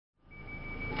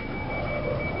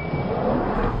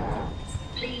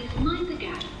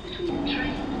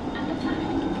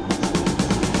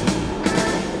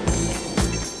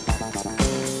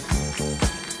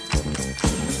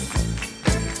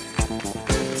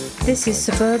This is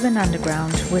Suburban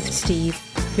Underground with Steve,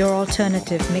 your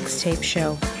alternative mixtape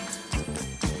show.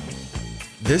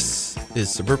 This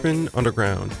is Suburban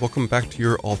Underground. Welcome back to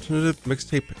your alternative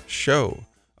mixtape show.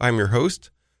 I'm your host,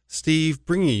 Steve,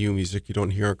 bringing you music you don't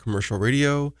hear on commercial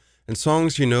radio and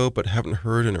songs you know but haven't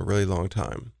heard in a really long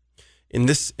time. In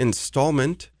this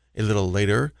installment, a little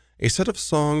later, a set of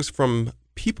songs from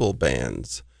people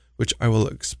bands, which I will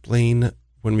explain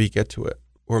when we get to it,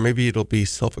 or maybe it'll be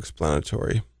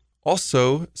self-explanatory.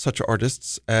 Also, such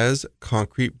artists as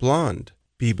Concrete Blonde,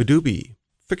 Beabadoobee,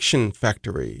 Fiction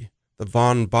Factory, the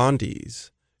Von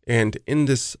Bondies, and in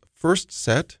this first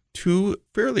set, two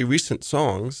fairly recent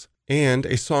songs, and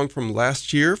a song from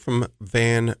last year from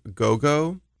Van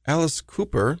Gogh, Alice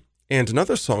Cooper, and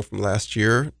another song from last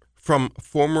year from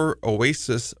former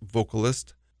Oasis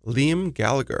vocalist Liam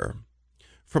Gallagher.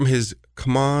 From his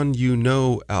Come On You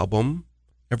Know album,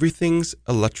 Everything's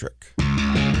Electric.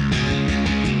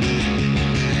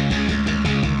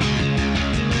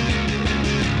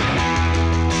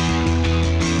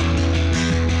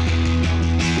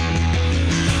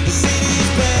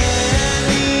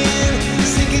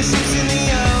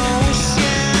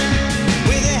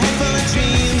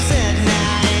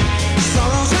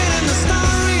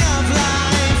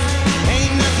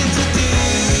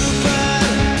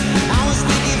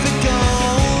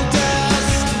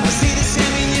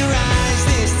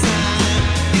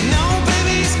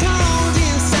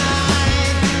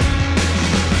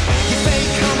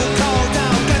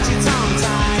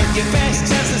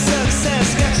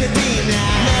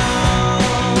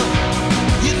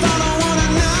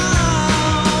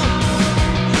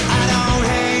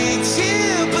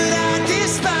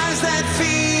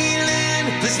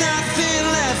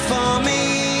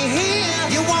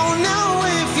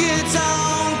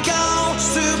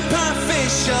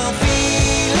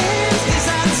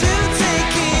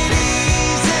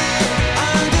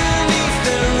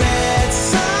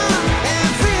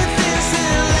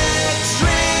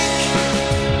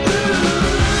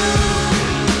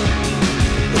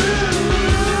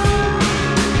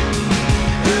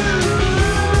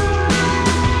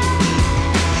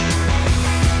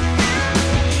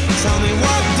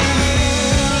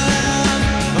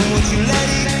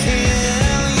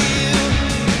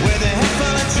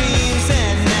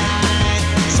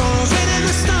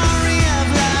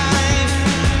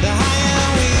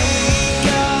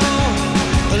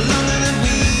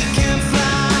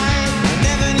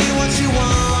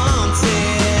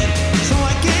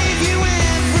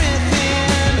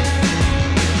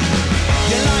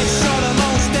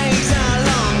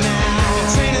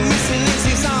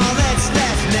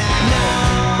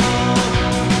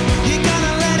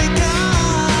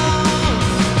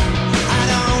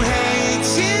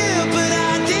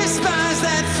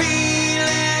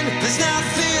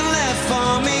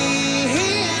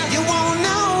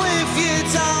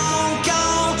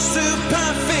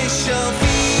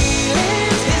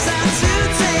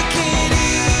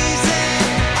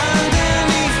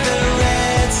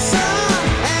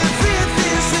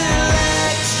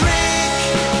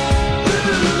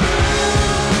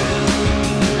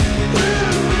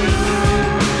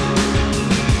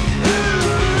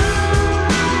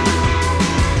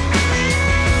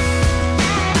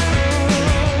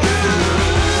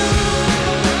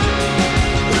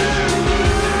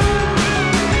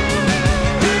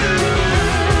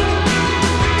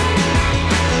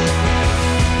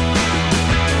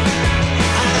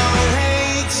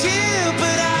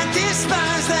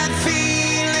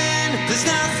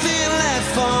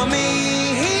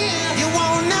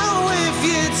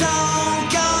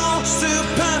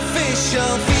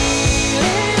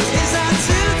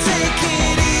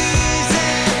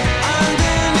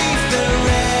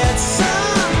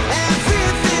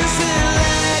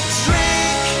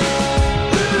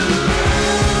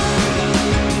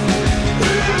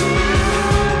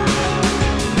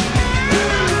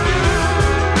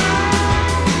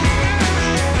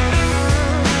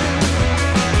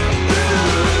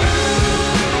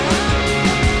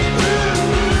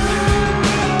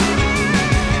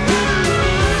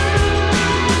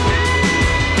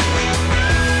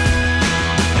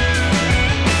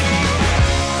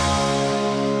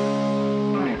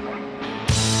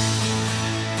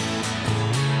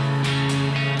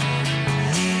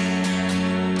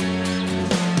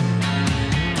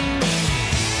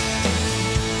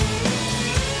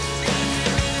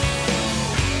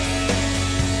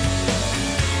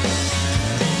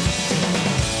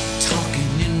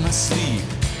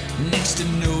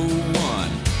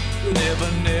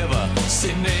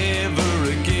 say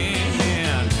never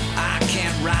again. I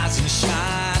can't rise and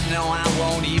shine, no I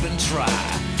won't even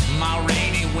try. My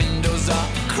rainy windows are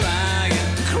crying.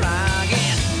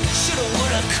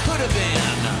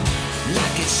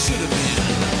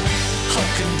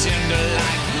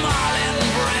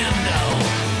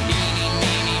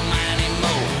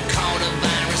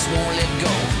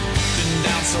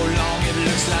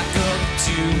 like up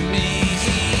to me.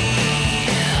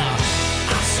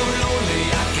 I'm so lonely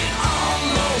I can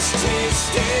almost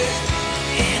taste it.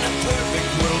 In a perfect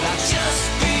world I'd just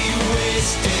be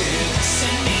wasted.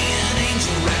 Send me an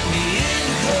angel, wrap me in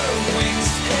her wings.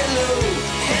 Hello,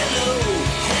 hello,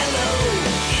 hello,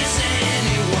 is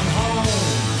anyone home?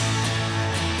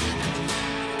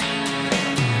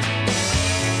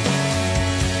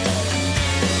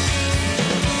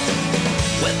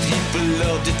 Well, people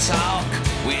love to talk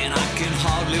when I can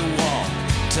hardly walk.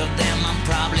 To them I'm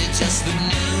probably just the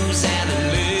news at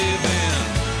 11.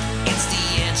 It's the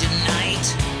edge of night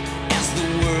as the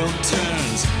world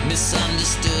turns.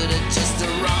 Misunderstood or just the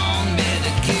wrong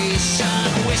medication.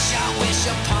 Wish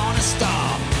upon a star.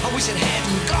 I wish it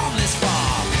hadn't gone this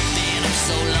far. Been up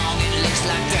so long it looks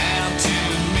like down to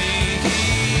me.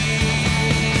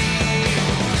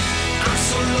 I'm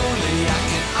so lonely I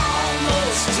can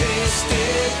almost taste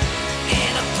it.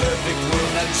 In a perfect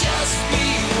world I'd just be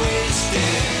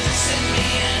wasted. Send me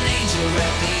an angel,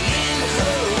 wrap me in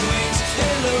her wings.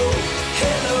 Hello,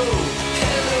 hello,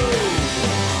 hello,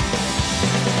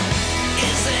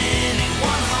 is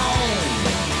anyone home?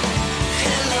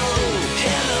 Hello,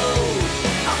 hello,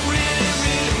 I'm really,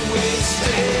 really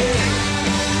wasted.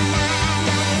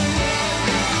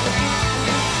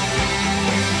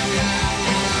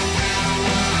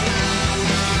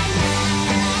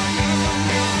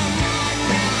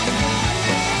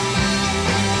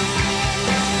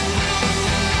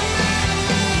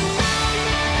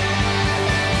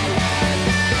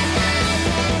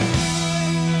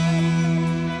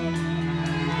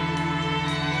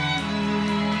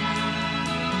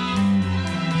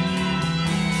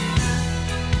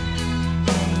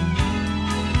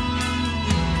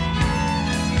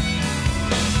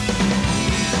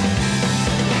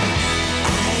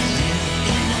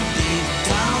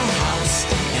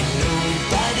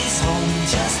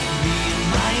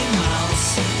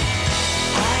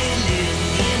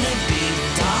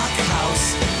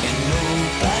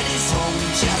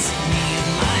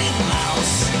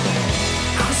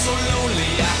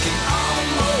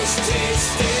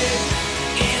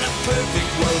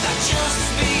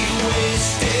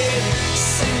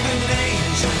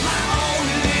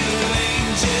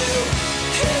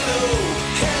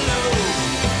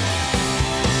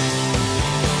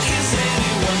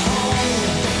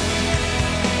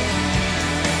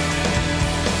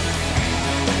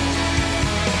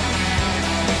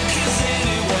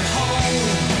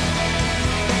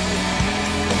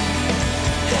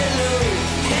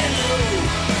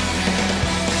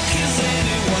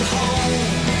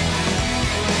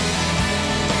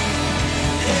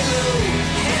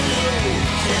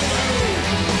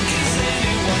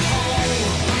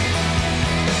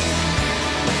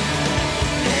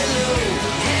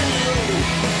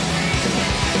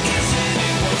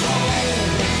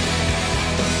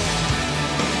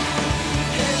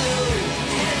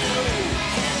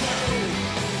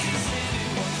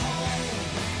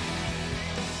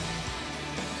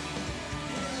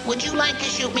 Would you like to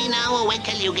shoot me now or wait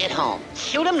till you get home?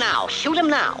 Shoot him now. Shoot him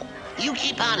now. You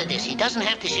keep out of this. He doesn't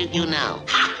have to shoot you now.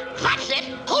 Ha! That's it.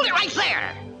 Hold it right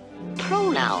there.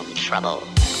 Pronoun trouble.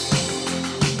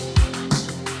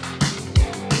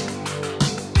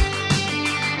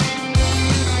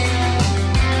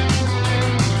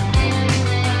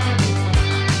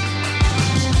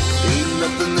 Ain't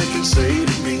nothing they can say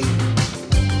to me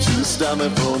to stop me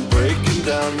from breaking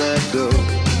down that door.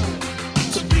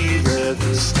 To be there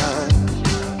this time.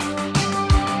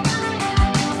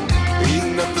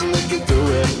 Ain't nothing they can throw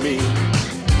at me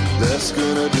that's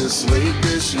gonna dissuade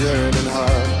this yearning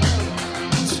heart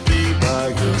to be by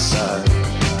your side.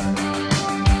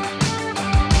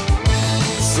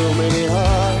 So many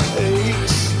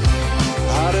heartaches.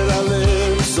 How did I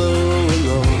live so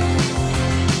alone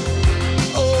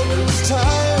all this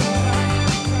time?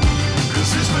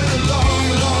 'Cause it's been a long,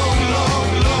 long, long,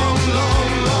 long, long,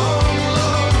 long,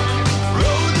 long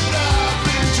road that I've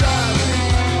been driving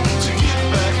to get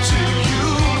back to you.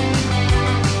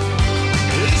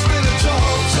 It's been a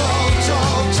tall, tall,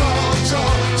 tall, tall,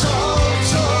 tall, tall,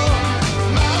 tall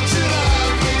mountain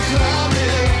I've been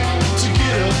climbing to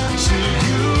get up to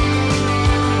you.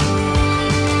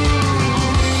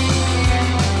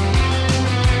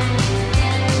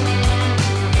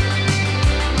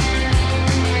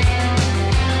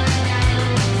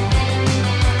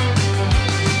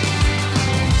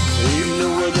 Ain't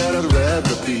nowhere that I'd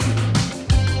rather be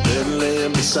than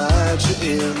laying beside you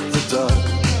in the dark,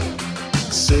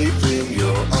 safe in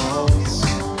your arms.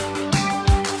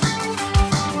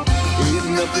 Ain't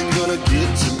nothing gonna get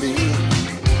to me.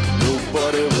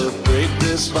 Nobody will break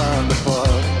this bond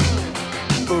apart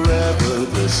forever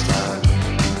the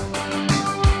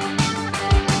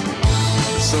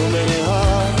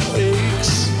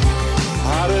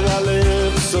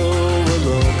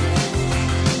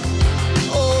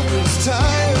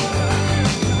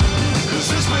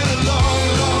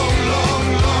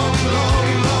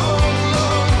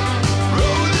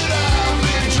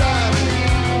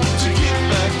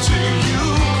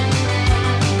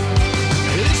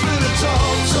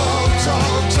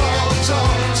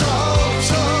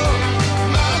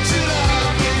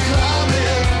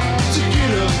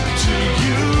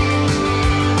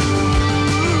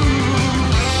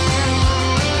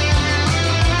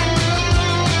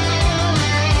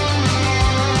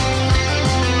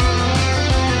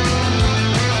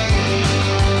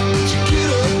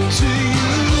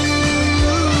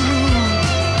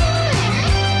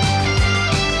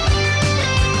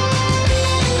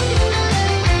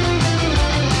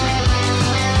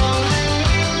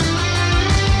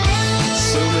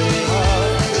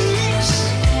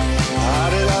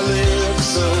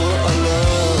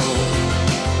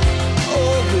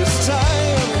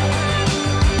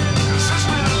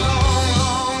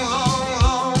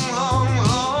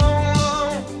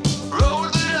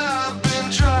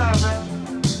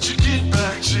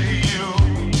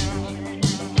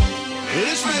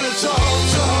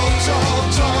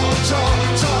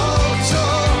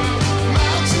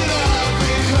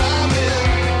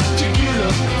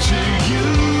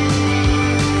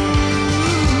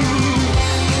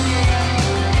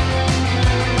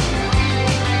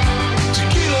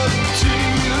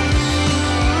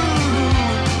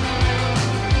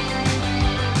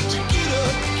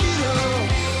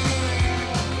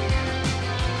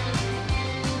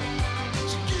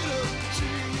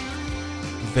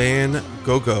Van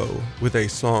Gogh with a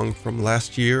song from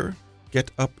last year, Get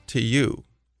Up to You.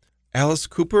 Alice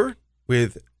Cooper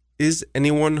with Is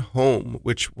Anyone Home,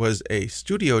 which was a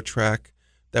studio track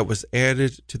that was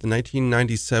added to the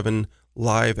 1997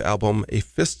 live album A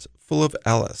Fistful of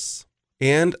Alice.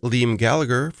 And Liam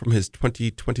Gallagher from his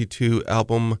 2022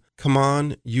 album Come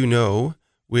On, You Know,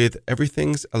 with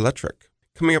Everything's Electric.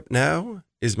 Coming up now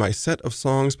is my set of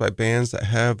songs by bands that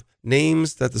have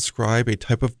names that describe a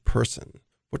type of person.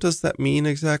 What does that mean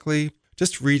exactly?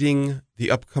 Just reading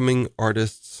the upcoming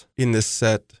artists in this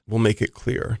set will make it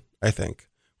clear, I think.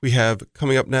 We have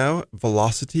coming up now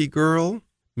Velocity Girl,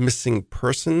 Missing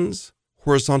Persons,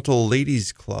 Horizontal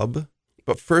Ladies Club.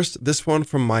 But first, this one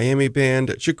from Miami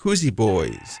band Jacuzzi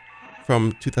Boys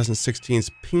from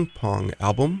 2016's Ping Pong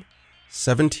album,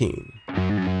 17.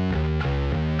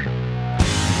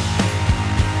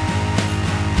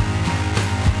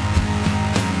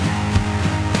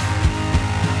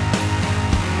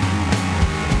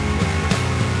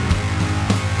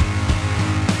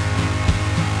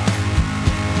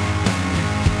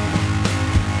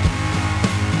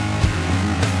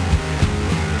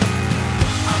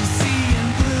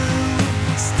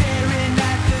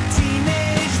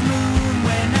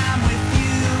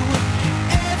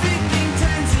 Everything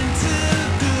turns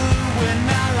into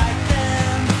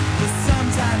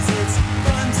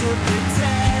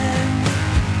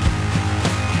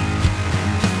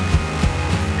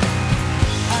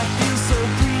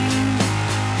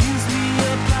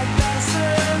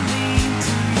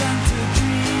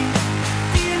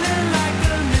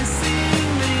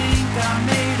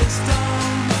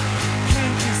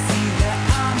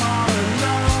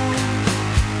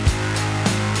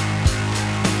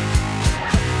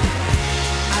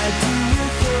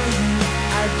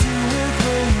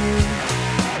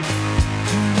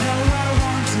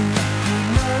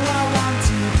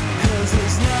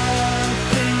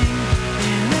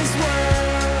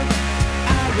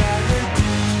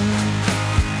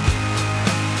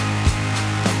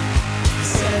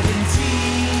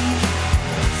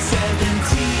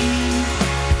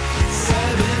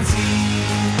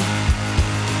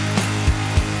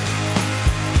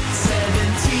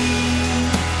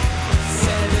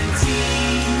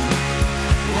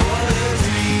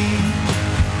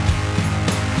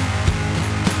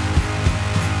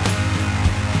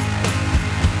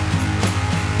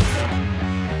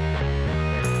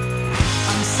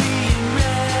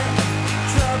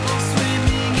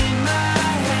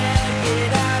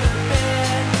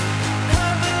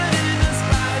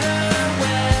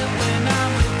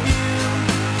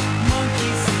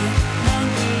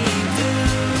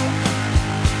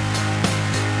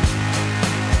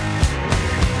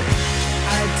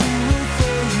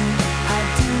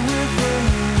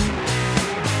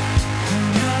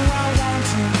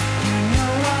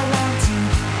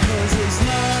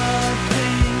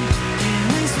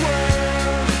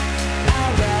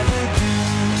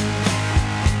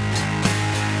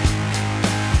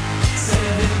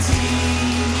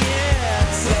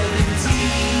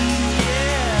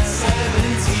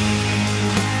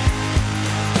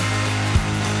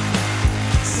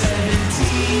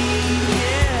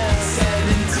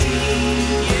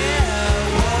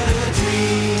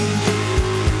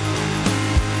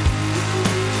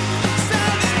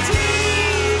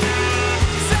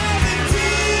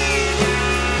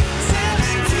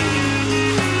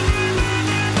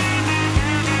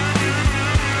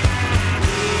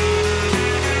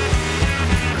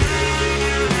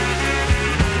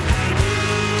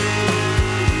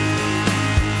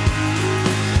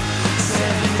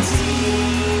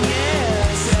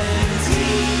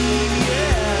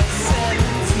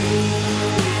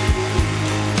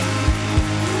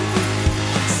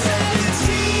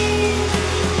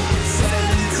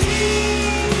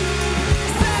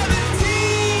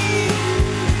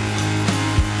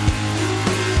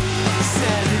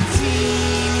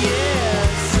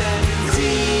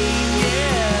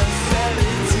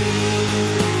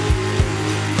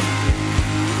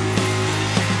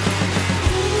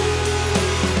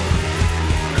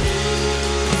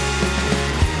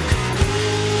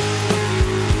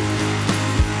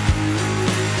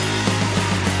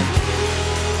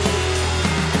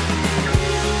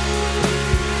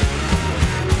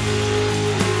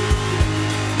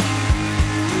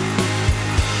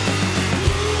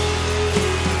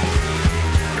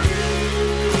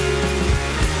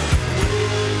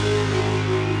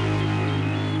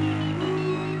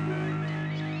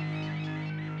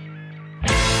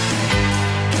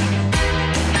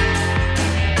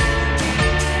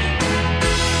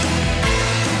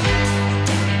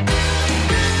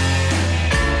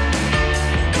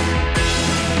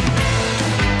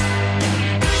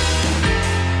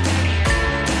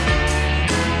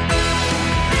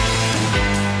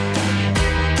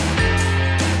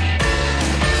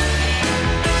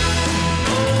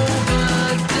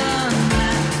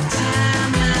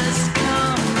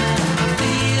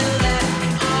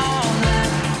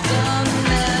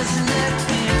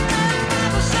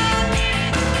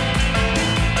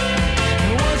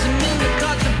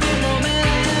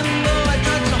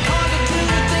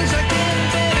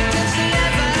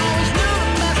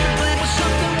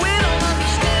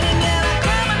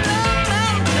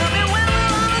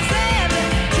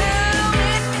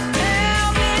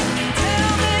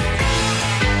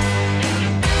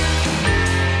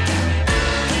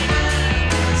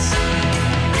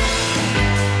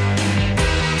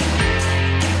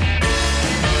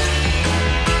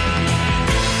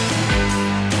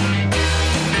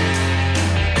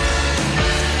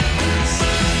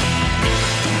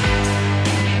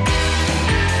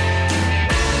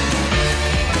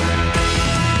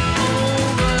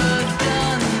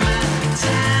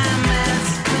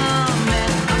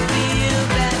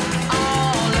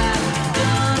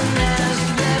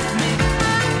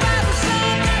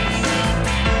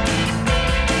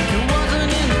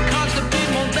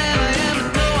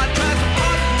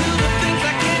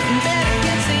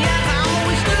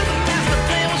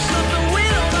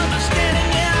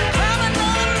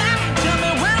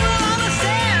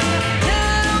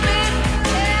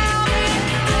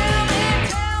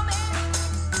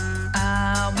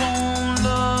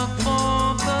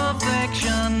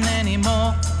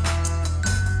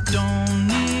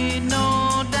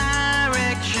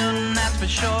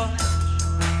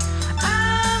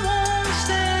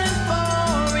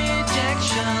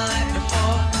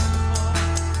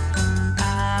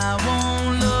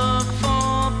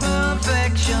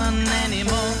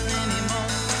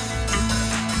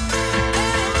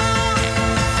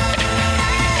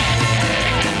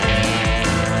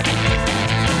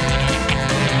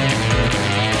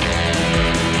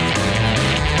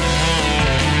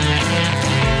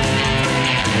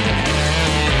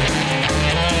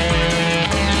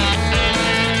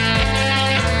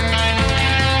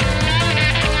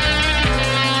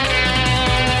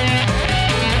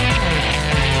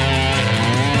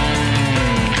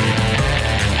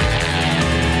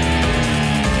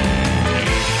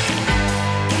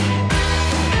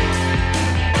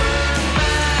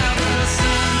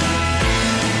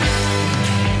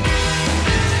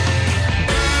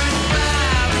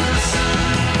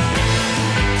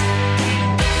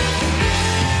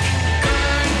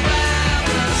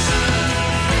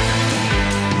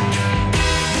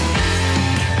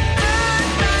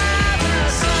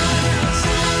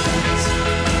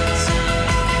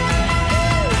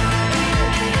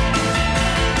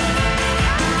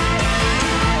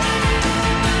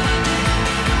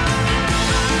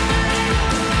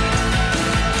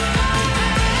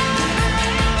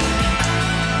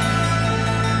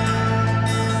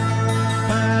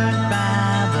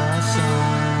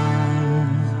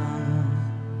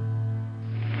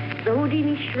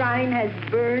mine has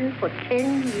burned for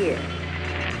 10 years.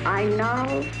 I now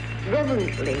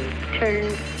reverently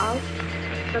turn out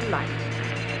the light.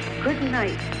 Good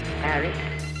night, Harry.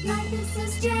 Life is so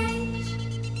strange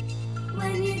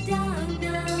when you don't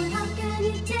know how can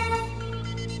you tell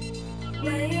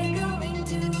where you're going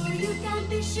to. You can't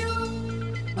be sure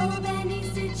of any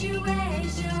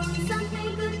situation. Something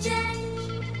could change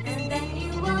and then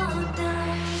you won't know.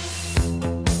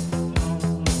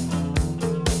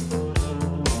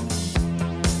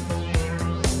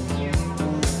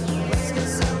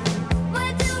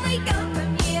 Where do we go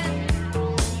from here?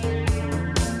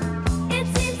 It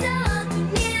seems so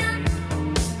unnear,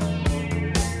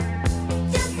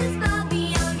 just as far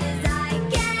beyond as I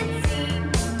can see.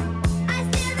 I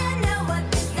still don't know what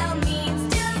this all means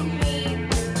to me.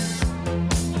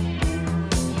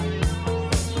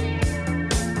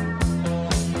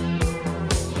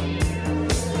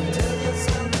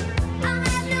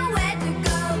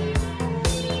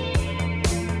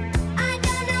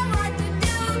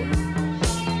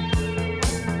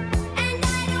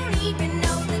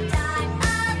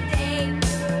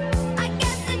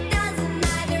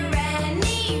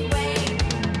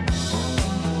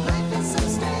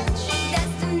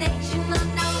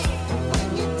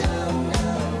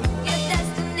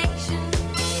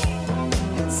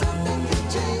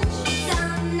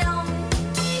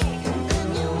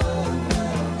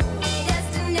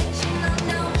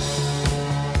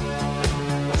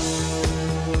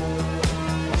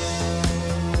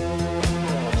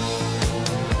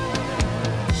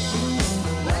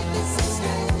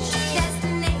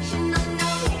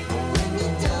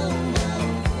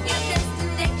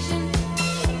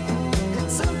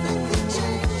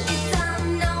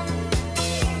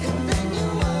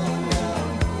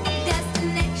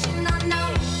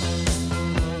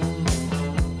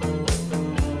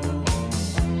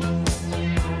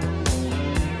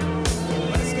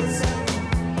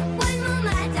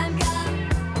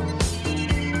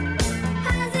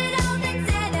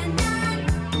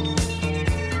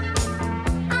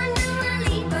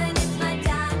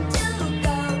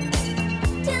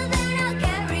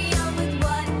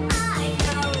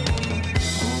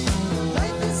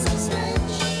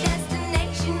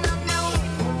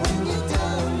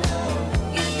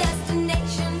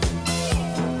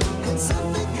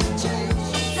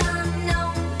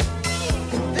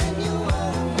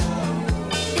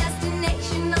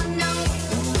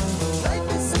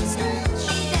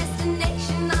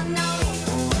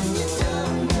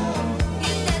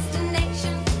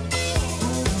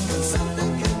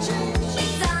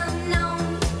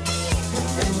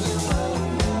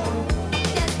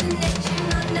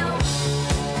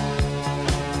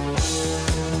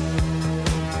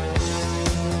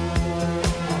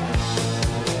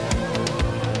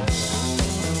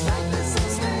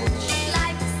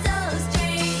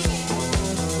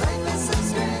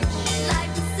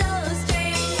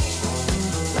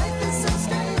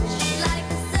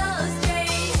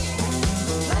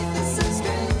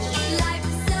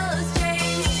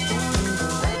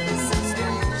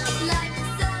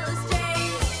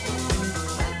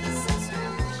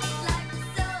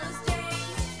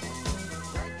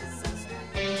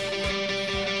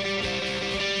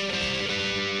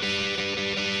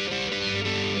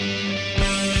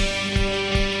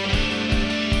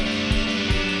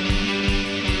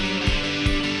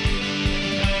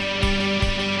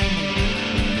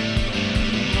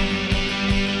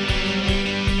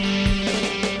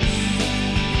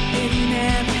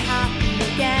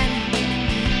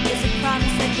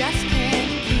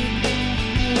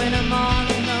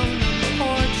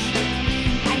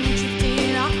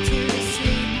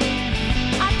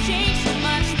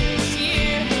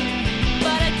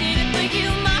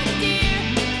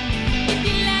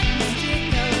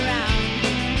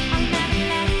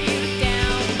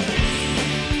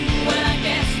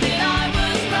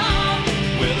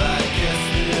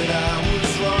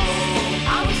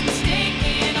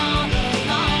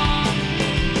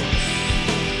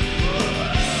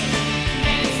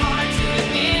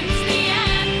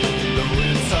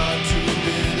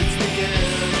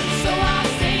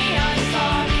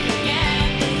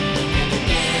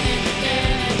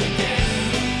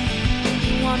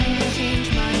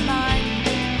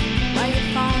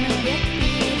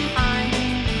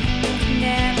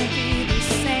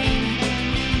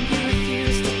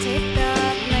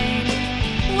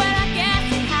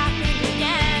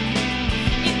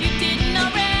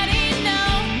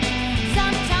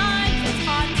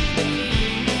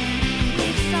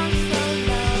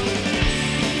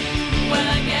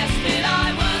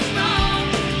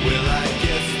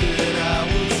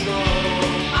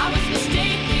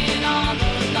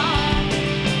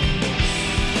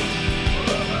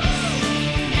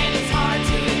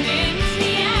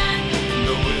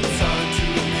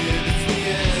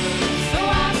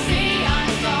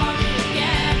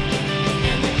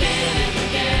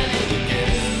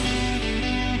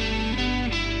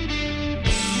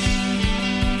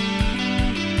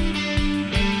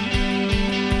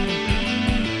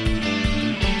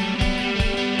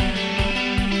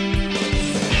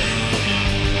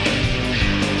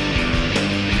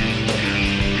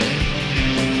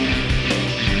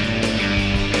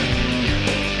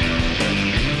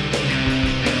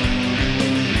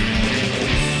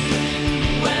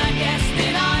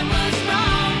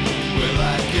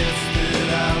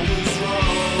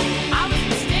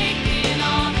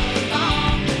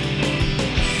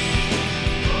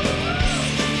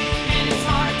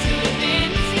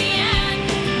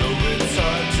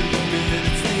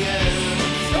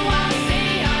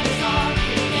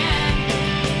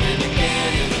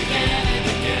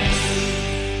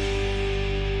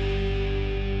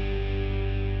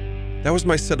 That was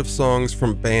my set of songs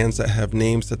from bands that have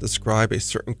names that describe a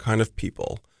certain kind of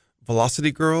people.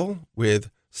 Velocity Girl with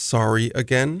Sorry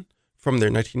Again from their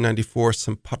 1994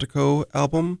 Simpatico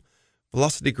album.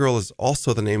 Velocity Girl is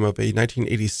also the name of a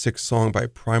 1986 song by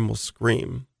Primal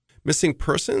Scream. Missing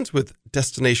Persons with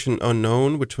Destination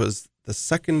Unknown, which was the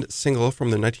second single from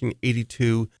the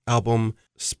 1982 album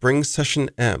Spring Session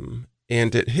M,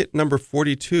 and it hit number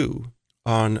 42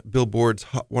 on Billboard's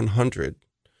Hot 100.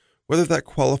 Whether that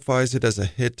qualifies it as a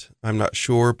hit, I'm not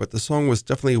sure, but the song was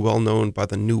definitely well known by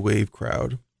the new wave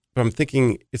crowd. But I'm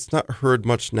thinking it's not heard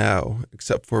much now,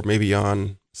 except for maybe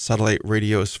on satellite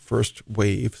radio's first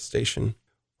wave station.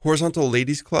 Horizontal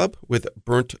Ladies Club with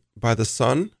Burnt by the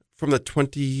Sun from the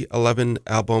 2011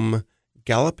 album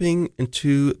Galloping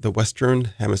into the Western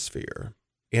Hemisphere.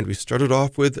 And we started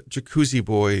off with Jacuzzi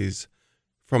Boys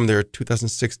from their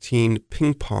 2016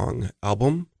 Ping Pong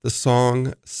album, the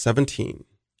song 17.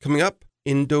 Coming up,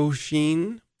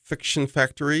 Indochine, Fiction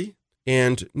Factory,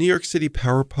 and New York City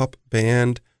power pop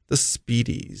band The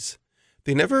Speedies.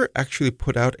 They never actually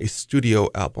put out a studio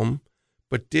album,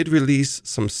 but did release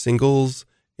some singles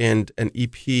and an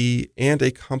EP and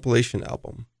a compilation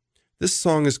album. This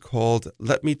song is called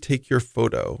Let Me Take Your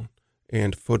Photo,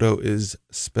 and photo is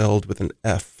spelled with an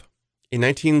F. A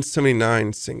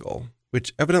 1979 single,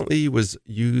 which evidently was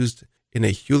used in a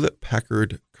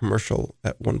Hewlett-Packard commercial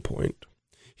at one point.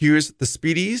 Here's The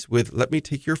Speedies with Let Me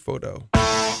Take Your Photo.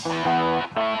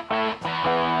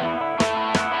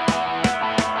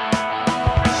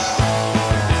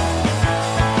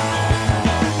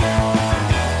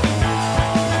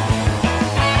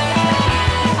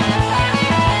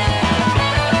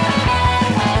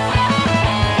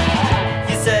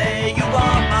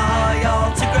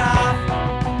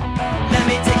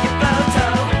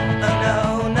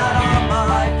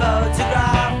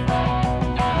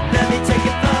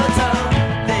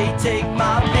 Take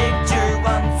my picture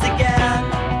once again.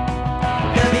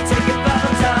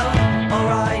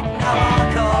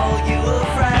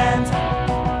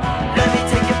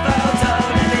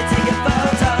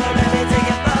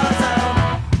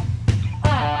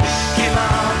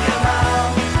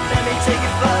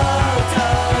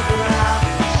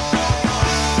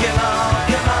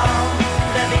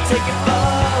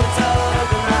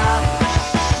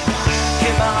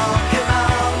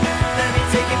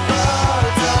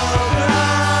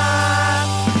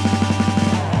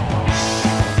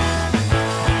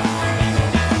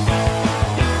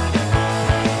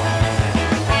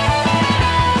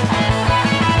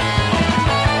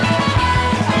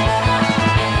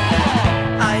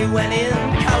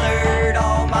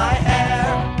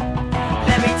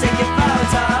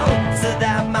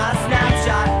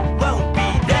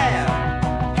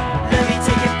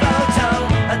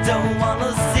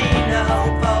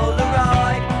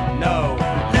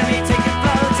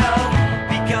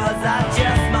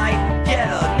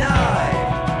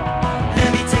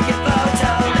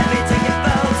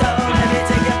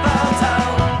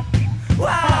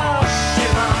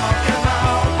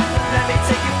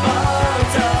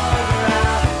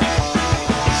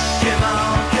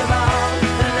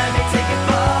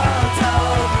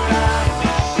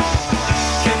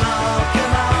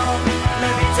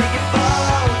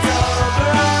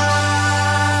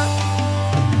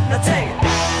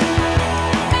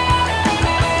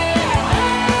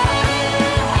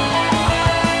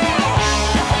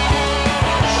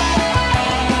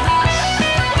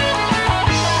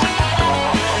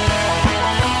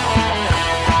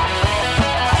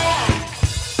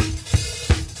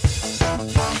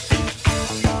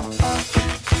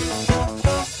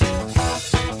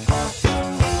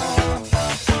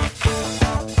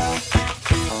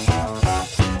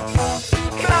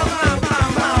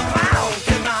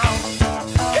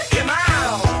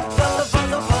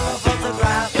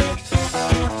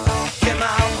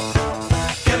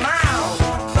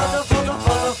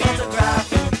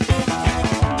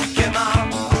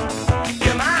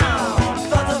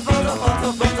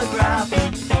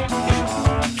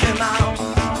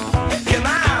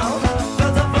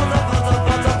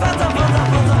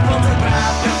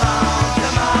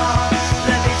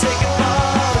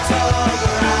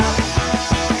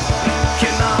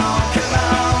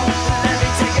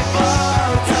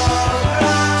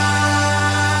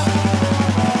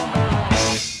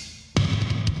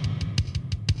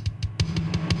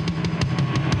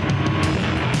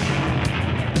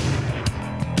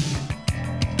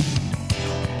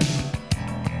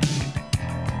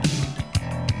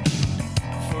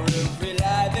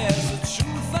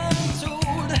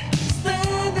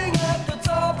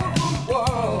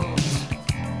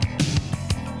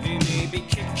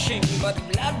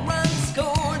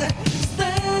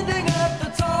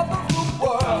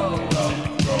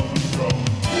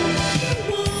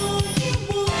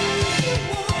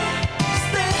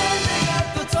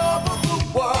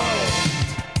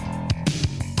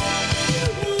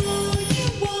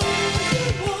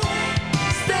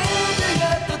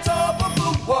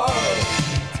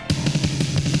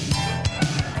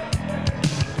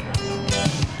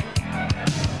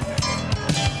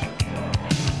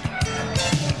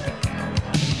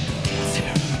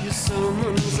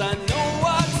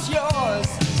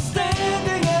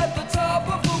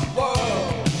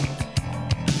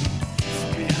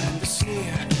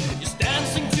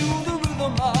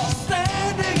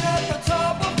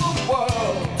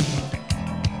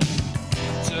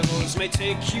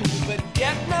 take you, but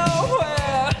get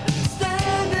nowhere.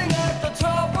 Standing at the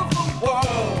top of the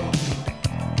world.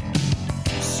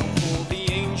 So for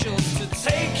the angels to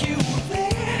take you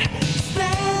there.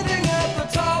 Standing at the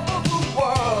top of the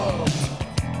world.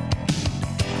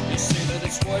 You say that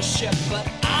it's worship, but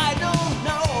I don't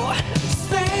know.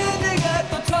 Standing at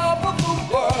the top of the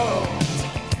world.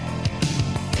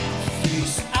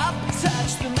 Face up,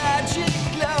 touch the magic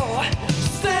glow.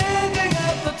 Standing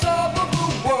at the top of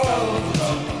the world.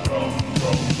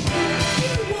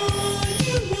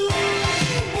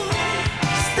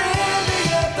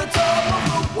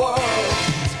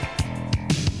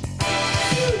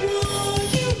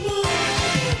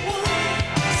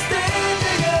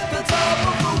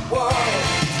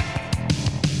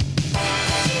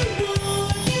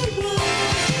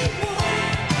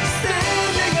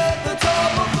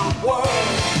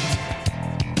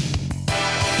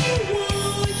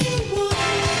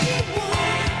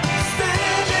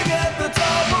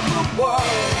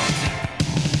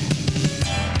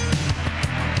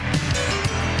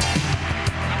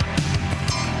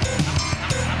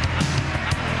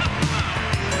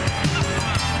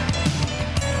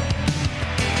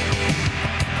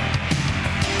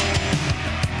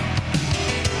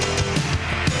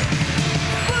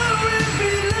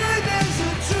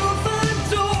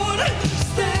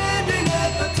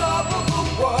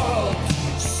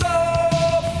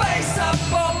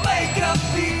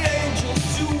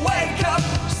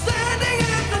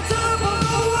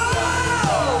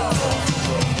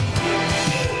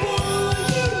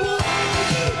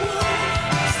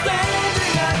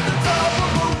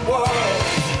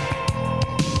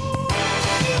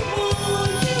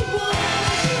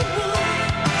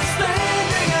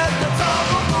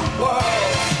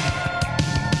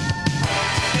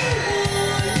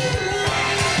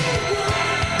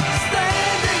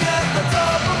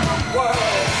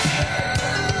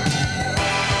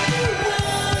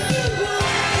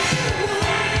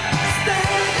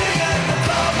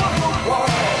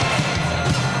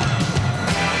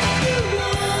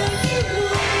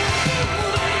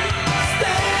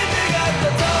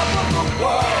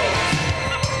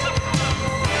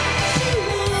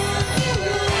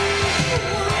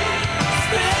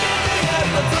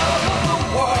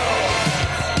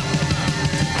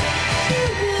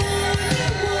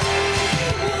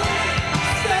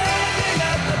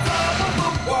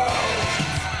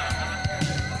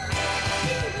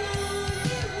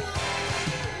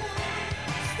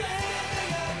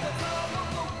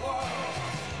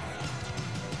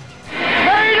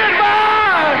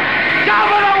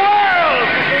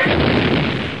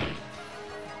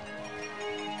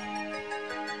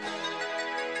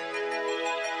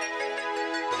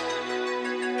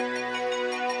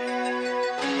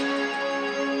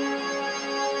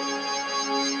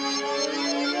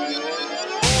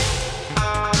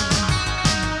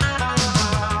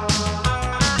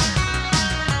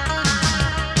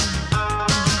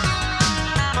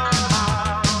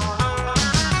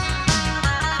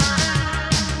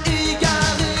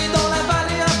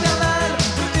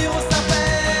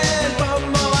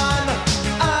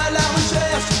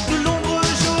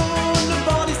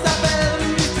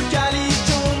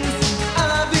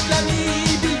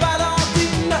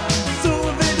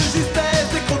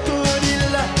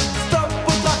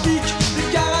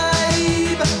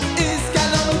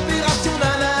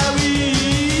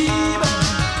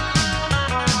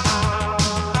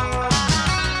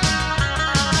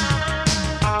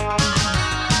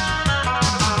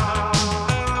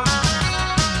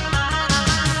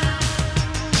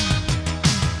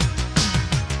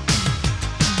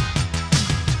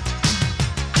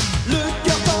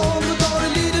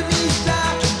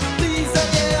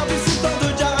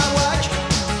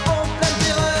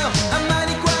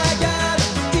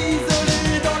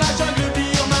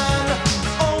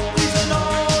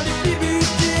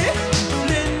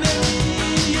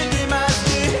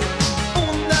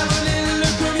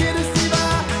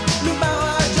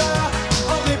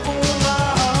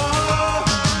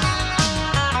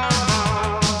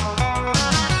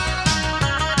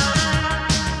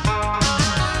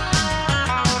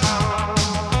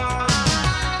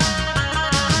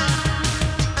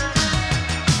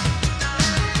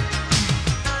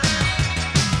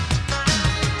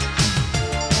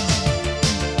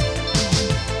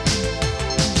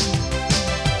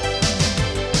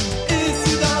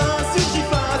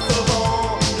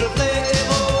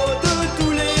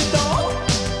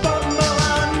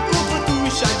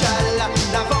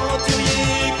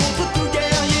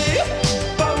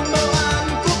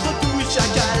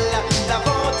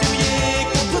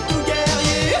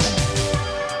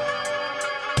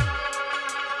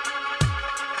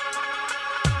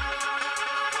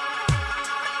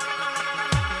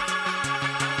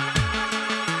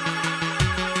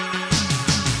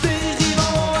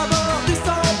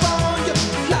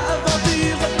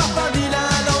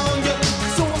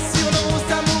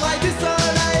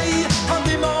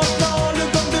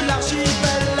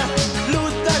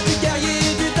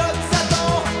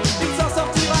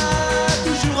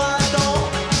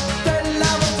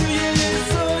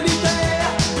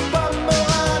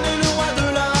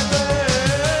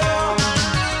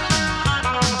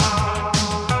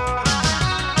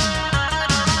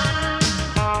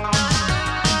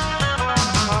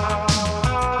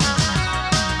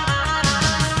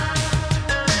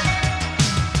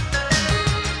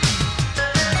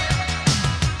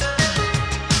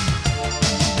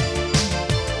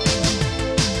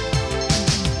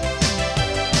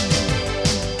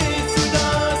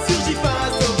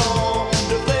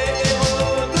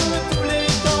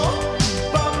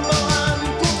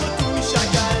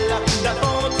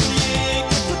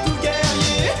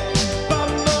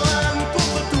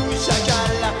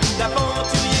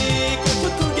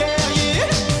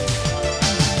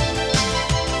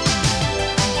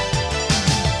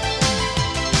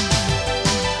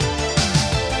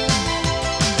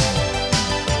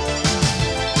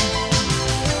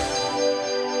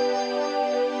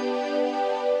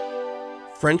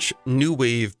 French new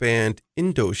wave band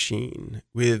Indochine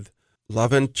with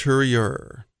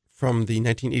L'Aventurier from the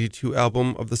 1982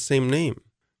 album of the same name.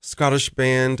 Scottish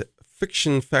band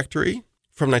Fiction Factory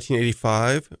from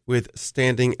 1985 with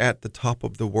Standing at the Top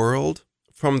of the World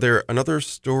from their Another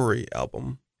Story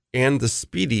album. And the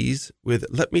Speedies with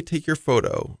Let Me Take Your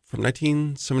Photo from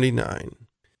 1979.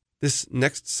 This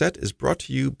next set is brought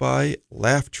to you by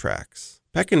Laugh Tracks.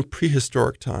 Back in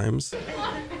prehistoric times,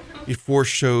 before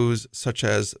shows such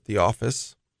as The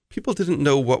Office, people didn't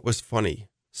know what was funny.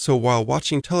 So while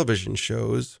watching television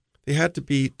shows, they had to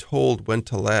be told when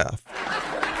to laugh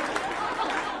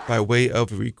by way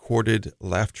of a recorded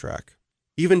laugh track.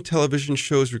 Even television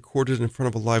shows recorded in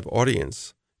front of a live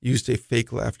audience used a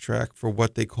fake laugh track for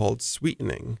what they called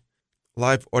sweetening.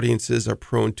 Live audiences are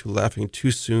prone to laughing too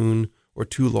soon or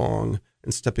too long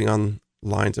and stepping on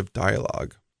lines of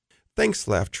dialogue. Thanks,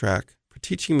 Laugh Track, for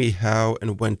teaching me how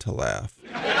and when to laugh.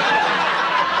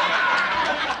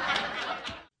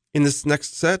 In this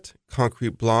next set,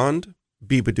 Concrete Blonde,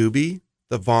 Biba Doobie,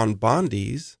 the Von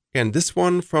Bondies, and this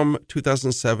one from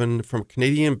 2007 from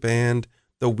Canadian band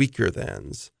The Weaker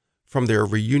Thans from their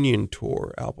Reunion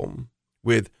Tour album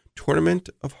with Tournament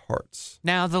of Hearts.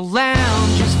 Now the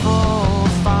lounge is full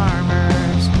of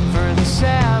farmers for the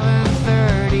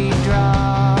 7:30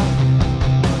 draw.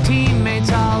 Teammates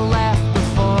all left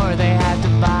before they had to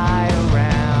buy a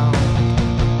round.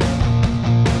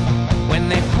 When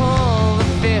they pull the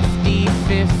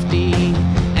 50-50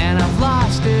 and I've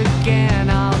lost again,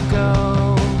 I'll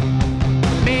go.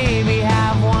 Maybe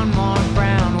have one more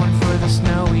brown one for the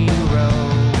snowy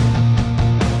road.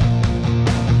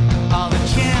 All the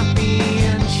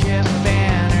championship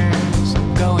banners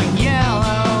going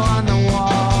yellow on the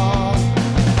wall.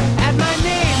 Add my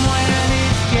name when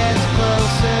it gets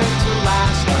closer to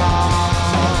last call.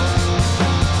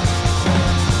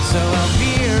 So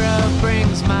Elvira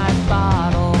brings my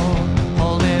bottle,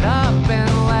 hold it up and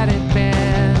let it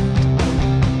bend.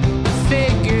 The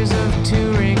figures of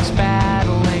two rings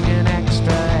battling an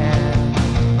extra end.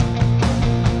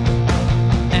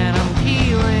 And I'm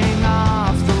peeling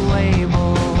off the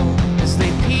label as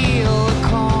they peel a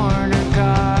corner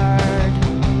guard.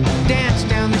 Dance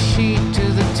down the sheet to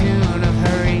the tune of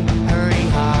Hurry, Hurry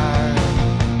Hard.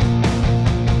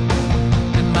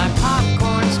 And my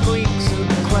popcorn squeaks a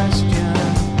question,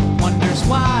 wonders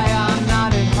why I'm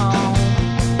not at home.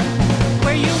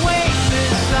 Where you wait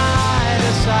beside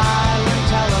a silent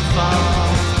telephone.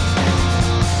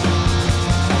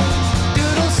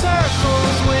 Doodle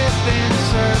circles within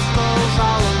circles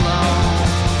all alone.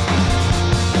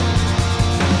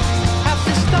 Have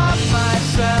to stop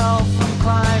myself from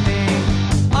climbing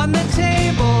on the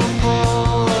table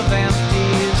full of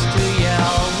empties to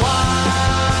yell, why?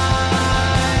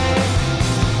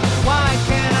 Why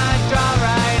can't I draw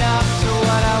right up to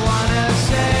what I wanna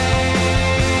say?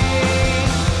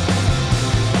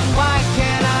 Why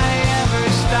can't I ever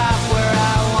stop where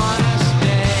I wanna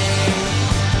stay?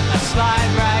 I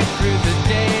slide right through the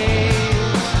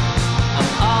days. I'm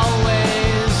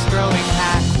always throwing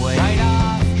hackways. Right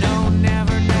off, no,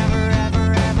 never, never,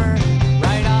 ever, ever.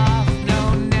 Right off,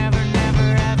 no, never,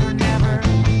 never, ever, never.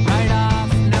 Right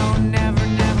off, no, never,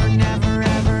 never, never,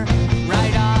 ever.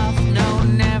 Right off, no,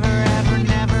 never, ever,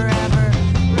 never, ever.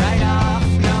 Right off,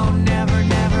 no, never,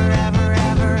 never, ever,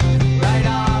 ever. Right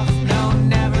off, no,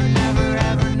 never, never,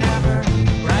 ever, never.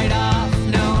 Right off,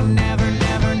 no, never,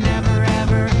 never, never,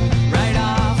 ever. Right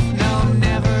off, no,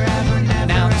 never, ever, never.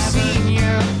 Now the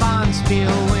senior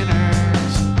Bonspiel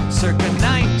winners, circa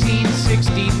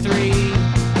 1963,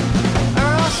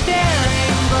 are all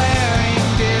staring, glaring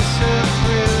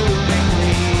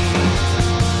disapprovingly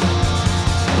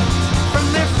from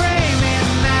their frame in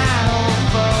that old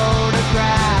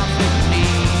photographic me.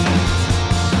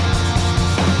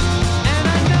 And I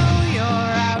know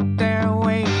you're out there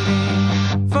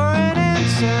waiting for an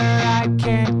answer I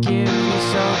can't give you,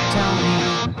 so tell me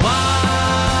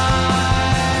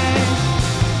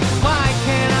why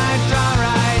can't I draw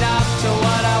right up to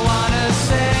what I wanna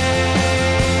say?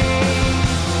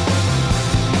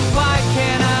 Why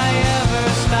can't I ever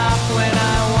stop when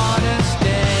I wanna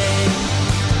stay?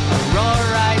 I roar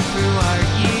right through our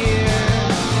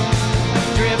years, I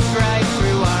drift right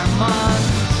through our months,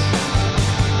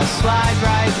 I slide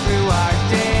right through our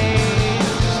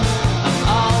days. I'm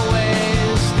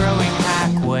always throwing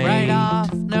hackways. Right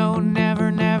off, no,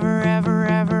 never, never, ever,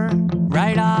 ever.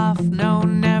 Right off, no,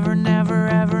 never, never,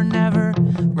 ever, never.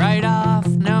 Right off,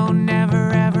 no,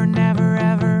 never, ever, never,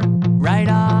 ever. Right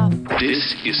off.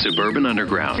 This is Suburban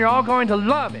Underground. You're all going to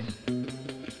love it.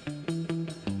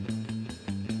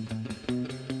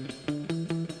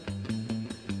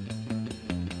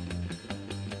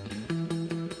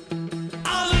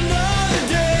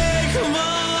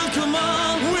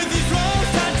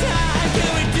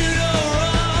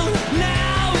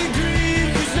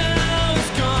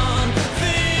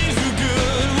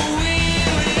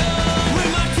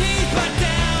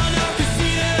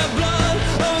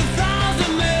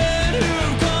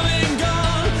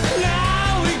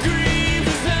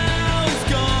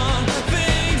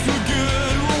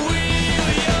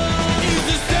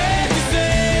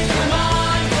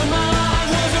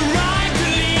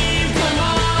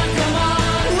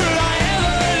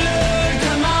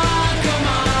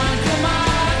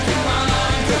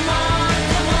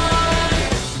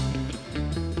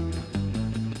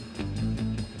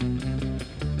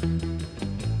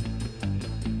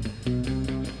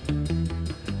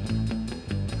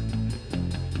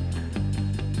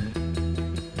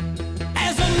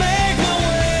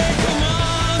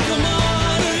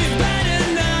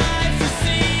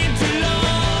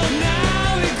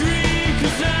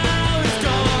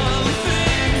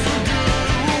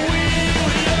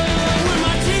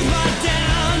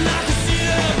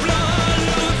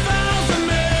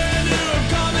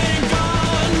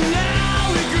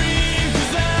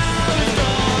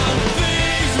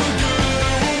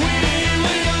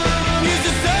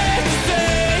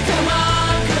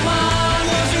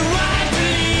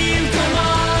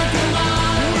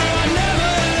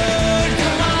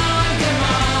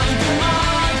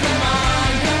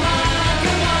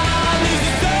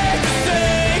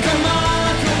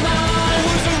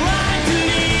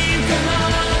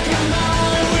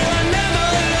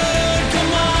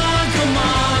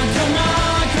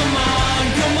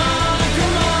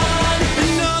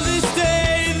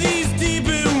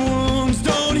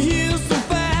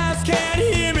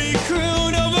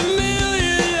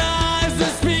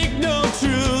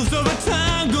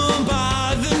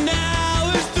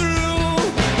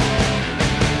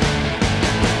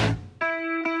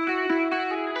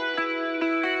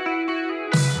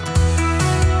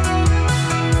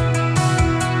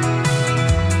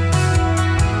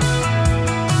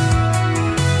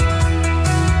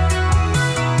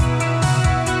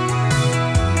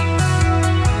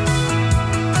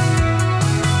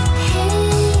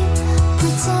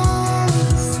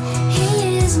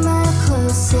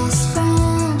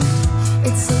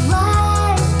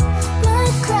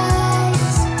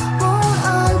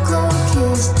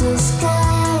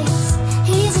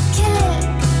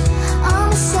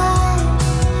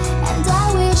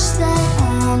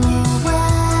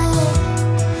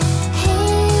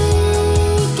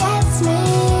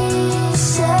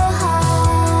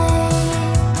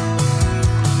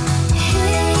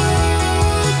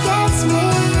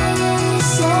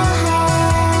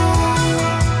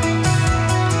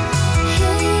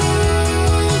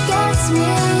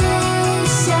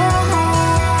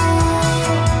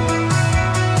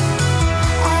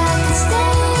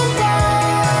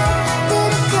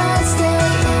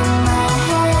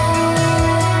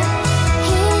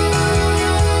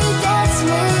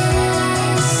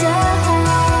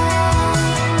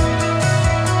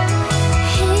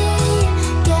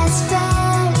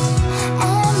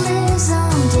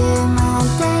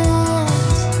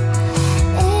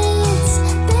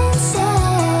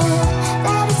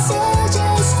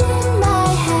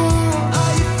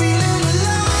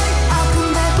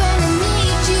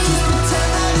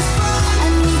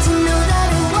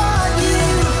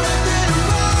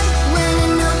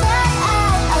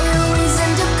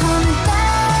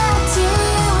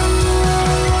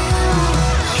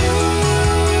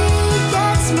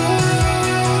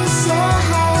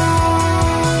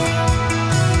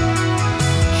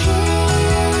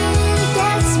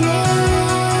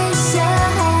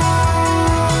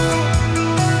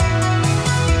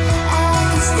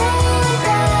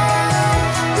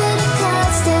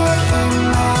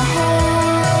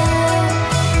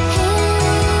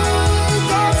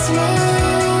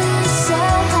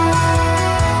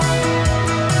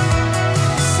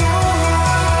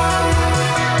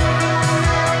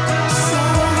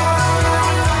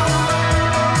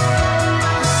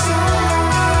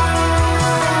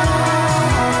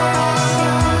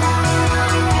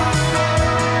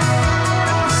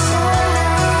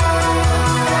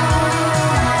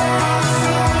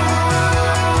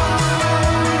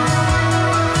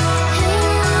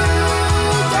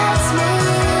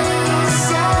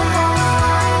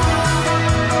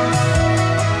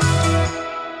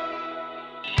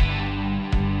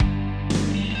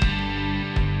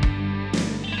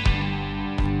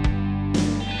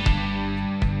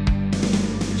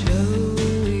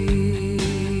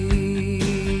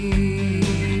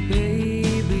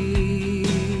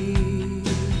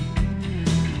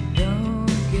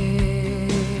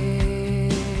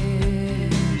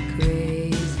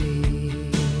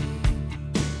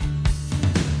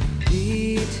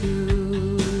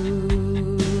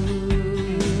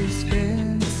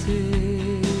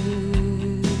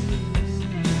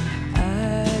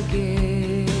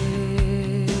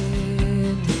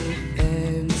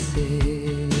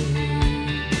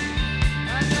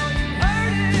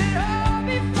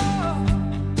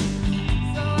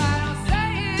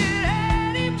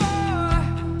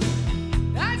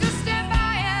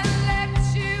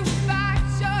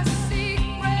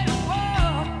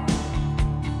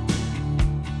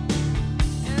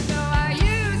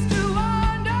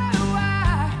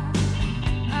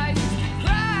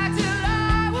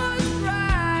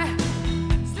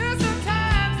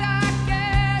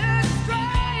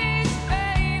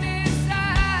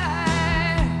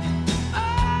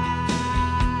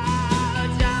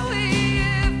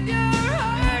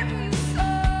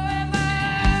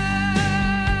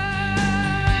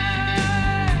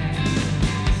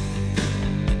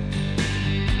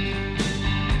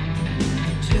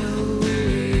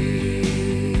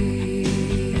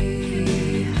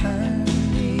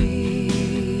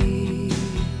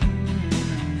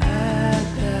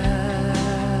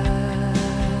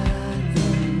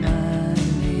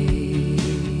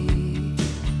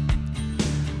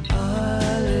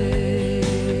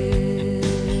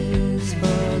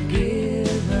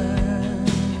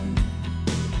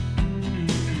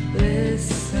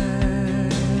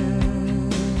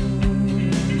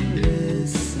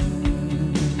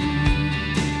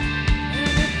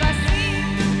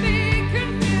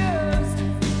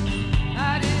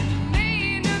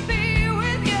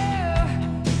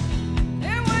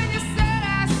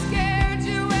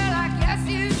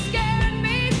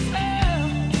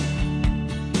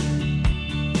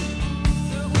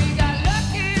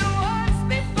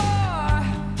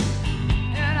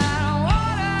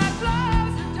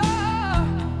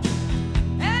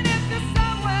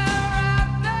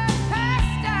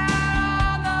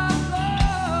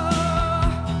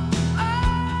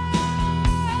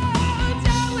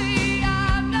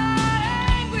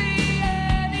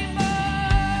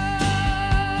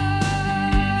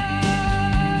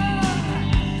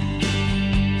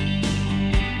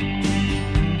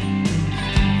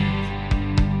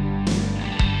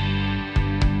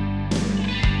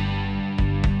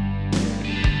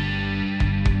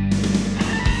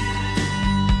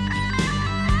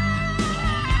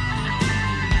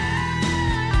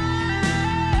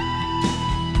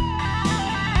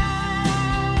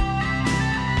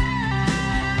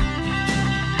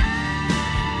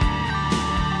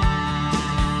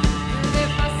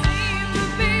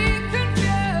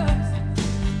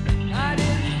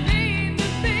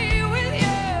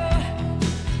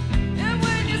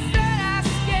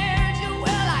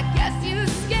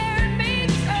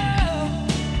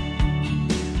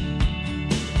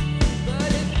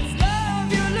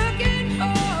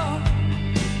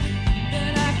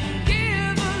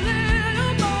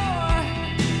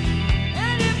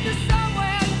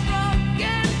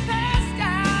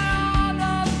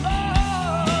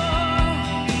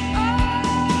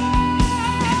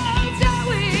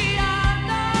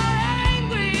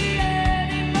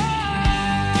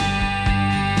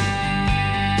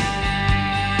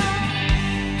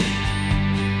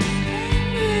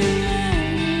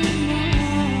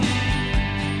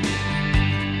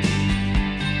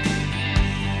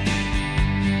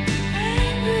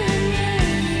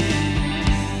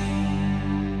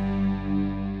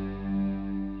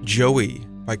 Joey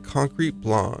by Concrete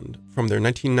Blonde from their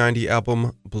 1990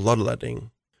 album Bloodletting.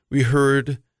 We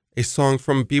heard a song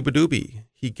from Biba Doobie,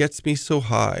 He Gets Me So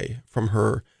High, from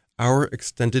her Our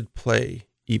Extended Play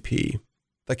EP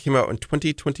that came out in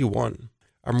 2021.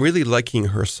 I'm really liking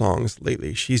her songs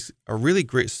lately. She's a really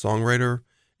great songwriter,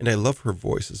 and I love her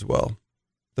voice as well.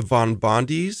 The Von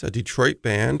Bondies, a Detroit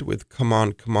band with Come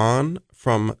On, Come On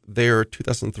from their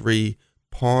 2003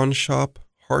 Pawn Shop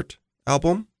Heart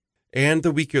album, and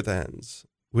The Weaker Thans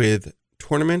with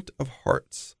Tournament of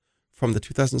Hearts from the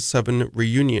 2007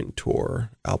 Reunion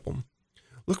Tour album.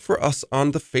 Look for us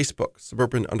on the Facebook,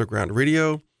 Suburban Underground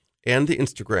Radio, and the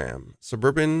Instagram,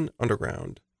 Suburban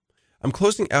Underground. I'm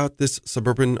closing out this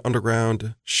Suburban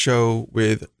Underground show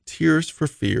with Tears for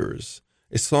Fears,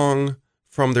 a song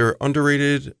from their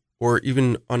underrated or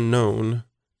even unknown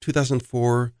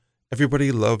 2004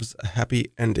 Everybody Loves a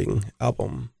Happy Ending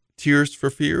album. Tears for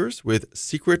Fears with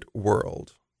Secret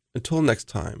World. Until next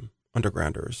time,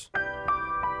 Undergrounders.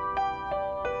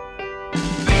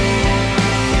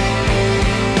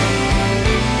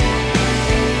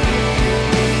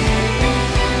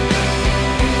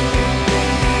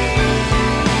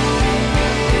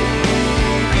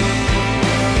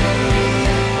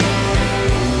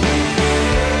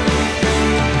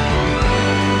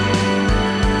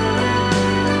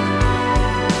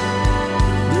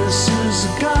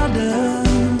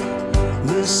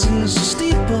 This is a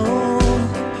steeple.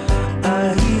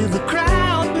 I hear the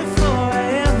crowd before I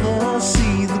ever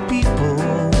see the people.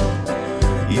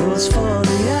 Yours for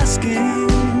the asking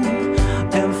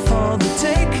and for the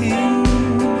taking.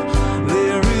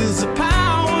 There is a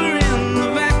power in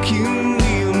the vacuum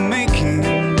we are making.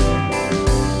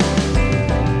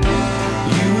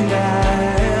 You and I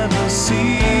have a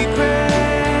secret.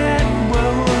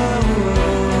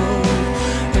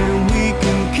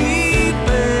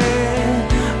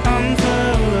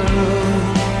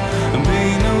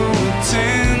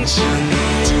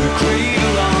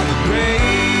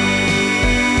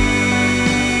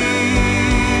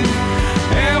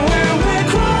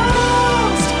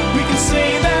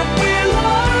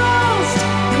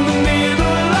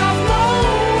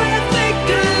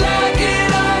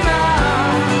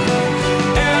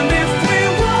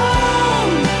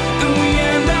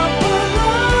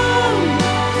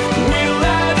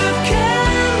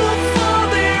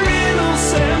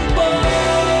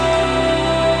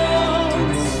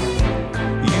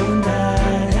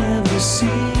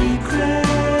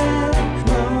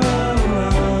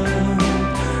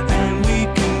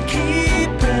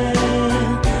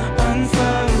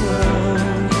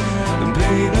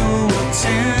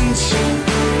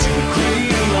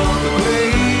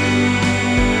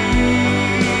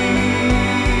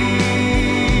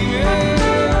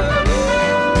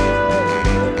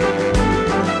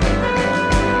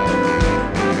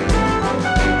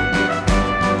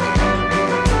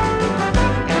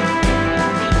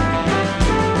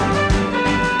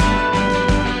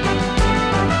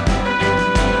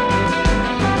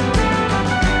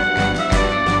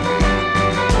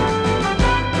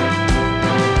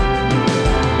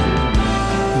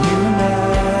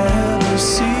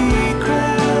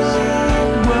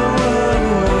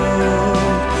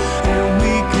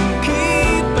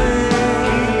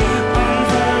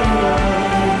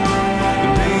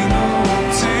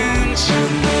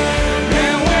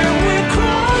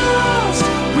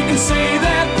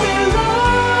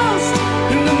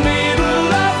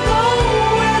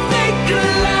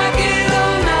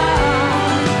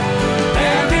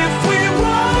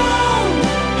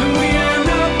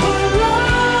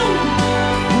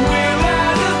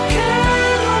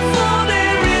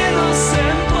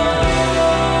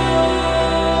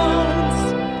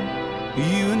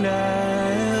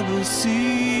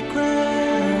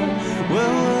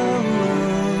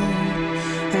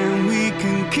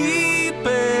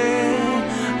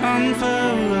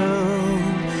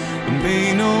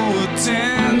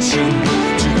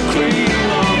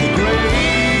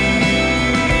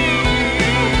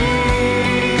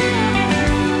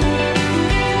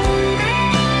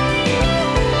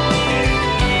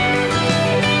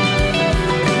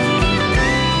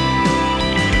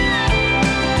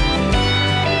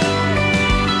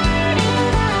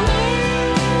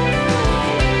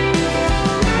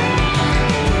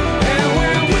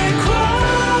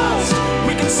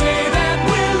 Say that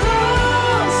we're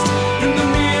lost in the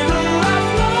middle of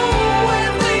nowhere.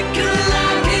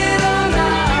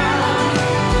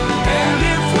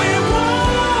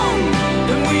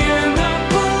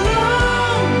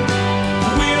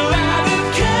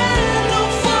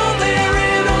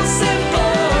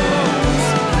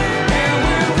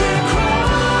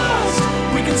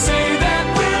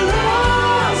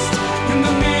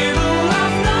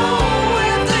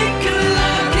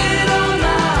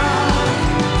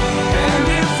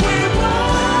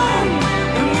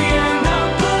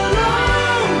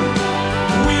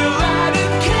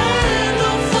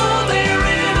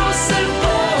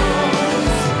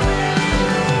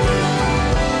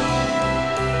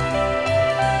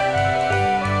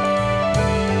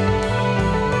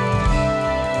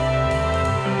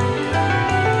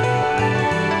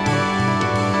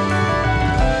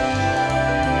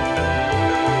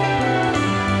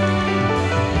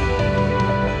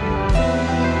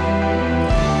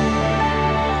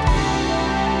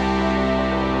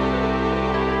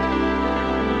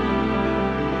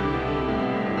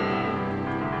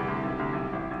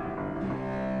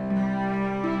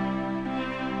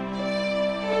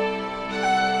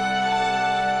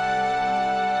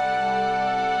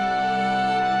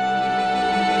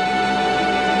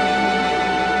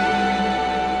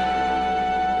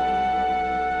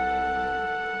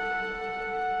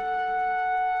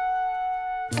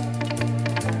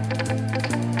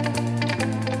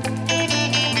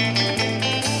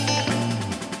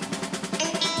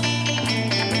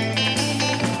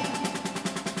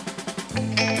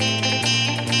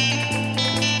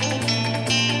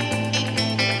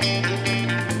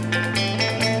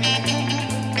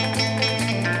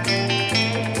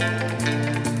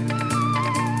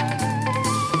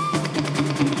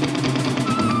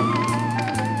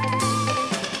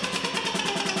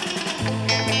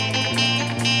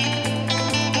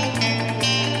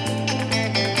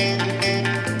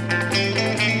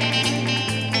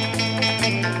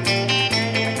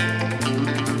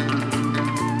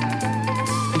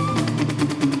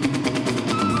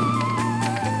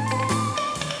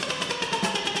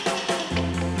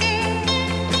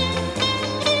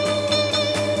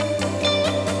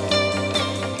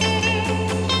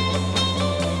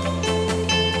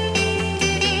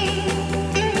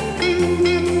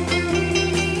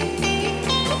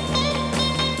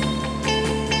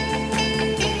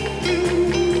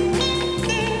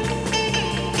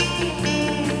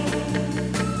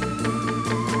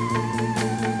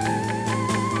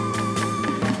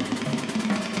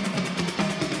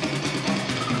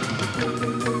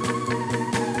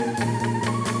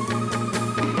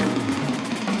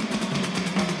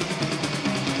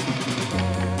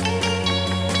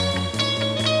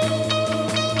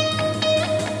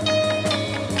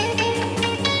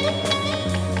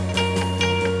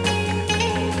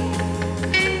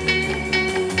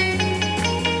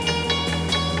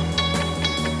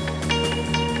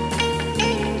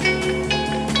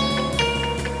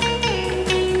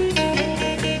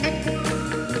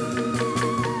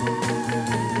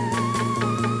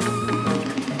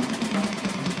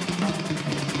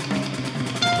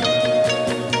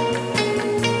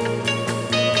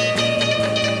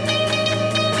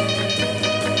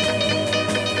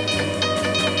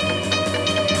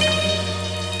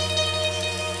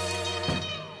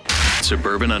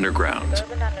 Suburban Underground.